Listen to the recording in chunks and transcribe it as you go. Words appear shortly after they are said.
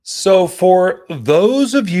So, for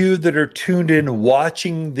those of you that are tuned in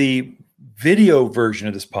watching the video version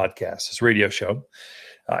of this podcast, this radio show,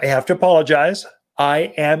 I have to apologize.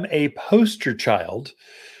 I am a poster child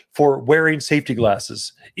for wearing safety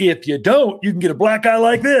glasses. If you don't, you can get a black eye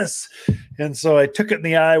like this. And so I took it in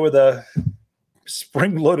the eye with a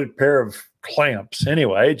spring-loaded pair of clamps.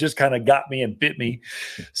 Anyway, it just kind of got me and bit me.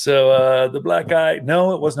 So the black eye,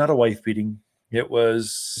 no, it was not a wife beating. It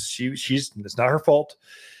was it's not her fault.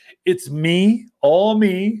 It's me, all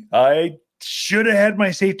me. I should have had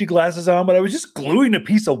my safety glasses on, but I was just gluing a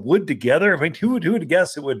piece of wood together. I mean, who would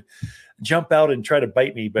guess it would jump out and try to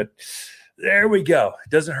bite me? But there we go.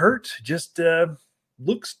 It doesn't hurt. Just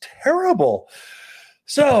looks terrible.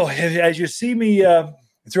 So as you see me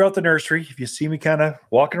throughout the nursery, if you see me kind of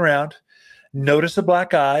walking around, notice a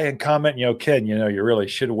black eye and comment, Ken, you really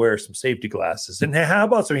should wear some safety glasses. And how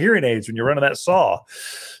about some hearing aids when you're running that saw?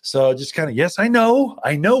 So just kind of, yes, I know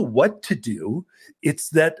what to do. It's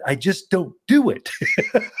that I just don't do it.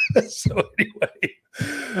 So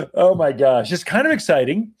anyway, oh my gosh, it's kind of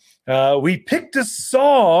exciting. We picked a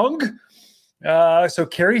song. So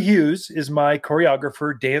Carrie Hughes is my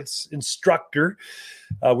choreographer, dance instructor.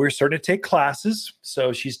 We're starting to take classes.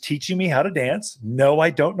 So she's teaching me how to dance. No, I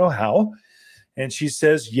don't know how. And she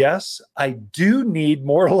says, yes, I do need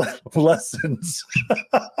more lessons.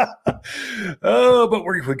 Oh, but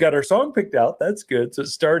we got our song picked out. That's good. So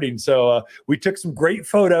it's starting. So we took some great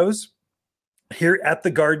photos here at the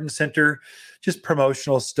Garden Center, just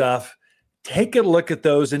promotional stuff. Take a look at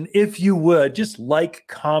those. And if you would, just like,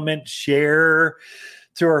 comment, share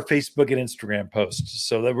through our Facebook and Instagram posts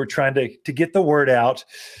so that we're trying to get the word out.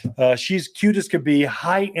 She's cute as could be,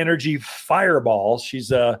 high energy fireball.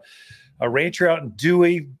 She's a rancher out in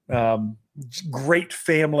Dewey, great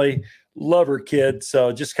family, love her kids.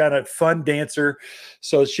 So just kind of fun dancer.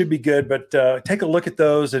 So it should be good, but take a look at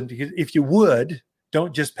those. And if you would,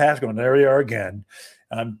 don't just pass going, there they are again.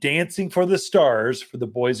 I'm dancing for the stars for the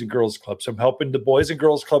Boys and Girls Club. So I'm helping the Boys and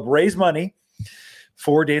Girls Club raise money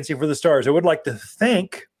for Dancing for the Stars. I would like to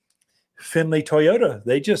thank Finley Toyota.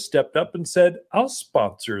 They just stepped up and said, I'll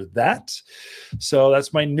sponsor that. So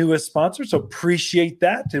that's my newest sponsor. So appreciate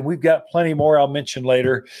that. And we've got plenty more I'll mention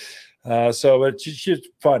later. So it's just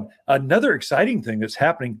fun. Another exciting thing that's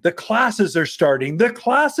happening, the classes are starting.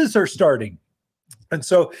 And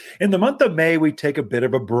so in the month of May, we take a bit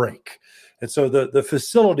of a break. And so the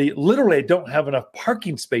facility, literally, I don't have enough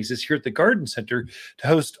parking spaces here at the Garden Center to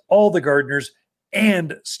host all the gardeners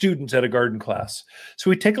and students at a garden class. So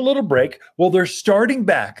we take a little break. Well, they're starting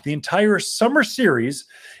back. The entire summer series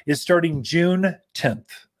is starting June 10th.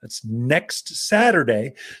 That's next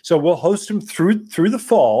Saturday. So we'll host them through the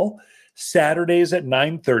fall, Saturdays at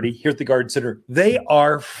 9:30 here at the Garden Center. They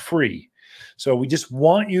are free. So we just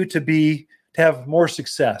want you to have more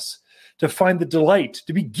success, to find the delight,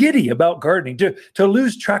 to be giddy about gardening, to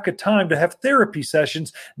lose track of time, to have therapy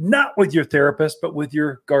sessions, not with your therapist, but with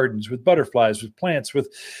your gardens, with butterflies, with plants, with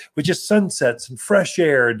just sunsets and fresh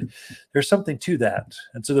air. And there's something to that.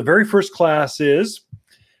 And so the very first class is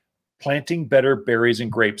planting better berries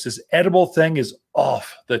and grapes. This edible thing is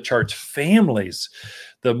off the charts. Families,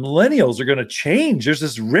 the millennials are going to change. There's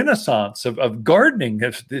this renaissance of gardening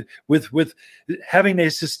with having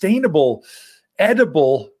a sustainable,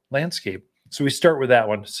 edible landscape. So we start with that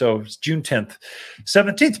one. So it's June 10th.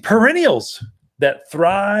 17th, perennials that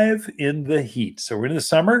thrive in the heat. So we're in the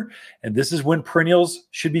summer, and this is when perennials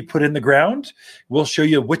should be put in the ground. We'll show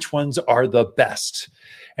you which ones are the best.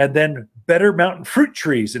 And then better mountain fruit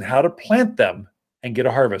trees and how to plant them and get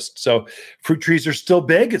a harvest. So fruit trees are still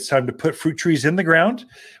big. It's time to put fruit trees in the ground.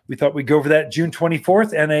 We thought we'd go over that June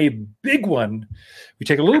 24th. And a big one, we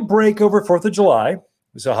take a little break over 4th of July.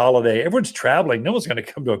 It's a holiday. Everyone's traveling. No one's going to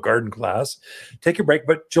come to a garden class. Take a break.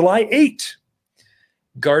 But July 8th,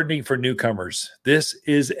 gardening for newcomers. This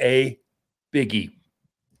is a biggie.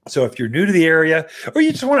 So if you're new to the area or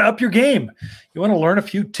you just want to up your game, you want to learn a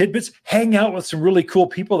few tidbits, hang out with some really cool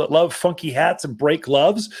people that love funky hats and break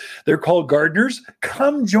gloves. They're called gardeners.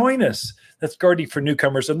 Come join us. That's gardening for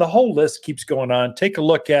newcomers. And the whole list keeps going on. Take a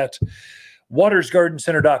look at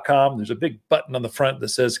watersgardencenter.com. There's a big button on the front that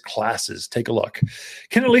says classes. Take a look.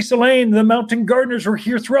 Ken and Lisa Lane, the Mountain Gardeners, were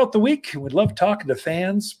here throughout the week. We'd love talking to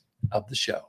fans of the show.